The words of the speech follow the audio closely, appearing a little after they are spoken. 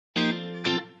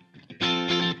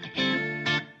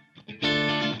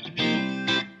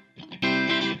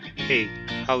Hey,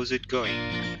 how's it going?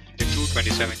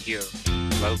 TheTrue27 here.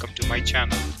 Welcome to my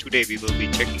channel. Today we will be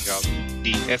checking out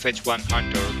the FH1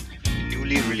 Hunter, the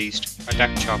newly released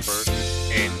attack chopper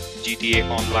in GTA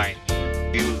Online.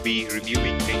 We will be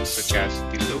reviewing things such as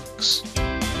the looks,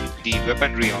 the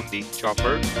weaponry on the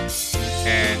chopper,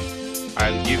 and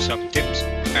I'll give some tips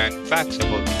and facts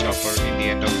about the chopper in the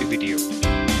end of the video.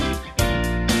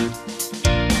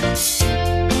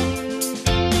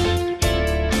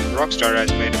 Rockstar has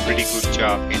made a pretty good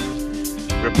job in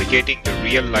replicating the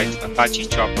real-life Apache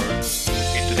chopper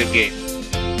into the game.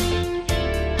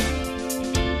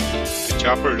 The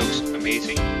chopper looks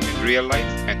amazing in real life,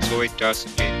 and so it does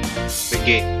in the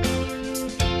game.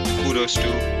 Kudos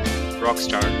to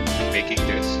Rockstar in making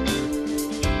this.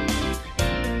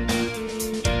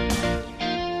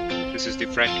 This is the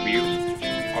front view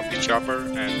of the chopper,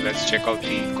 and let's check out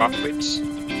the cockpits.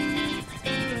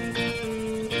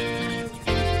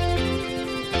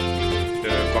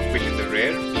 Cockpit in the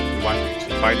rear, the one which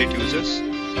the pilot uses,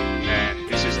 and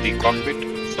this is the cockpit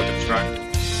for the front.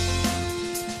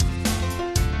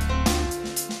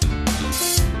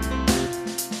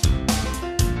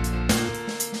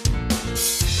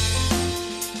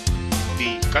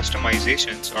 The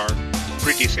customizations are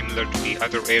pretty similar to the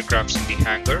other aircrafts in the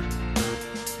hangar.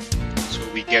 So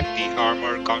we get the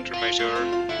armor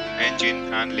countermeasure,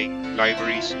 engine handling,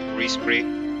 liveries, respray,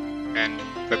 and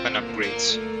weapon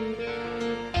upgrades.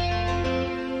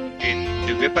 In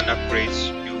the weapon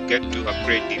upgrades, you get to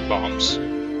upgrade the bombs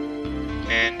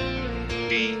and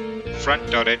the front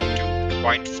turret to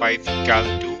 .5 cal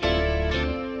 2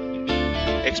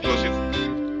 explosive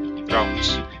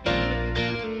rounds.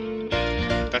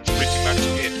 That's pretty much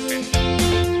it.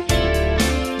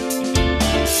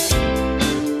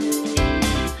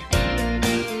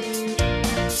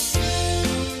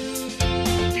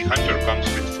 The Hunter comes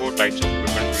with 4 types of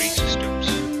weaponry systems: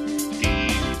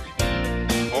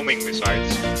 homing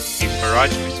missiles, the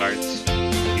barrage missiles,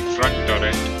 the front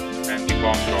turret, and the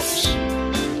bomb drops.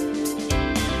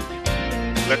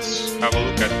 Let's have a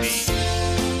look at these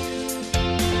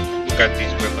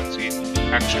weapons in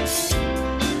action.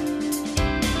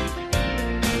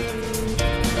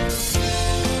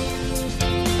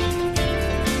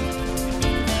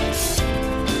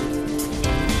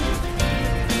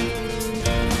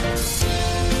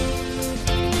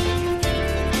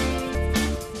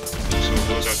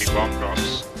 Those are the bomb drops.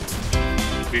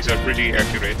 These are pretty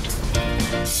accurate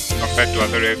compared to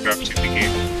other aircrafts in the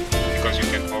game because you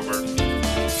can hover.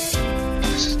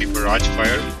 This is the barrage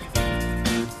fire,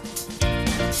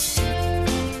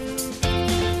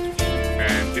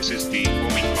 and this is the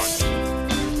homing launch,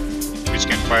 which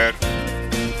can fire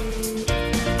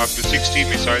up to 60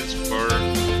 missiles per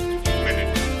minute.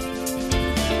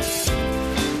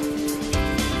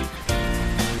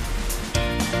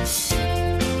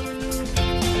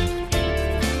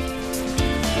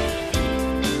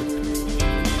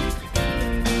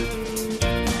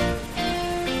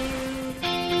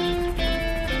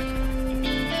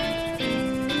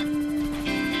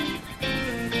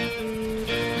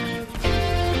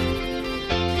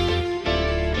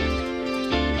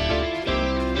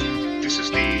 This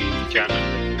is the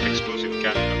cannon, explosive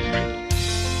cannon upgrade.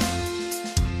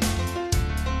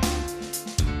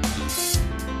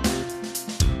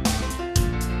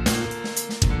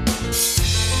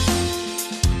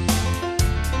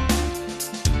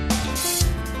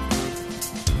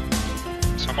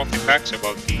 Some of the facts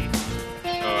about the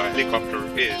helicopter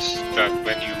is that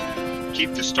when you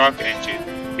keep the stock engine,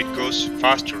 it goes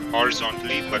faster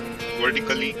horizontally, but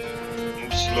vertically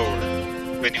moves slower.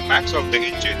 When you max out the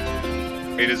engine,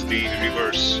 it is the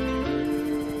reverse.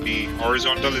 The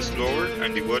horizontal is slower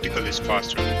and the vertical is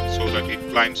faster, so that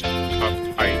it climbs up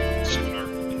high sooner.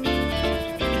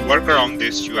 To work around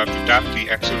this, you have to tap the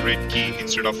accelerate key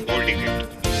instead of holding it,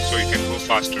 so you can go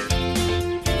faster.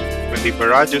 When the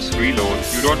barrages reload,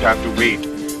 you don't have to wait,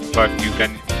 but you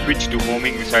can switch to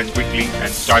homing missiles quickly and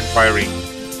start firing.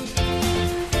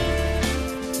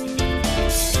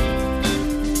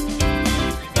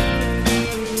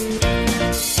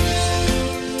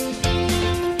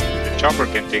 The chopper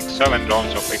can take 7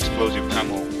 rounds of explosive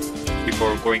ammo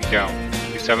before going down.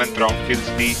 The 7th round kills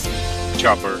the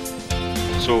chopper.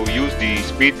 So use the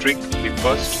speed trick, the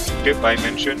first tip I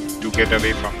mentioned, to get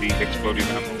away from the explosive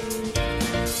ammo.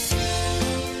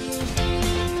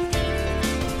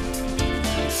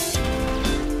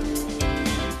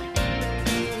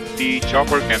 The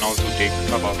chopper can also take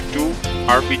about 2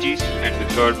 RPGs, and the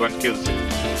 3rd one kills it.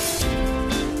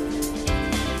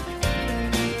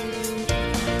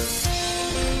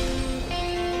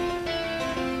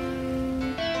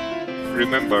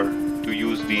 Remember to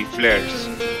use the flares.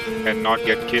 and not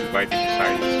get killed by the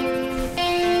missiles.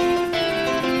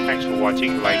 Thanks for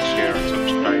watching. Like, share and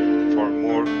subscribe for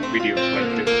more videos like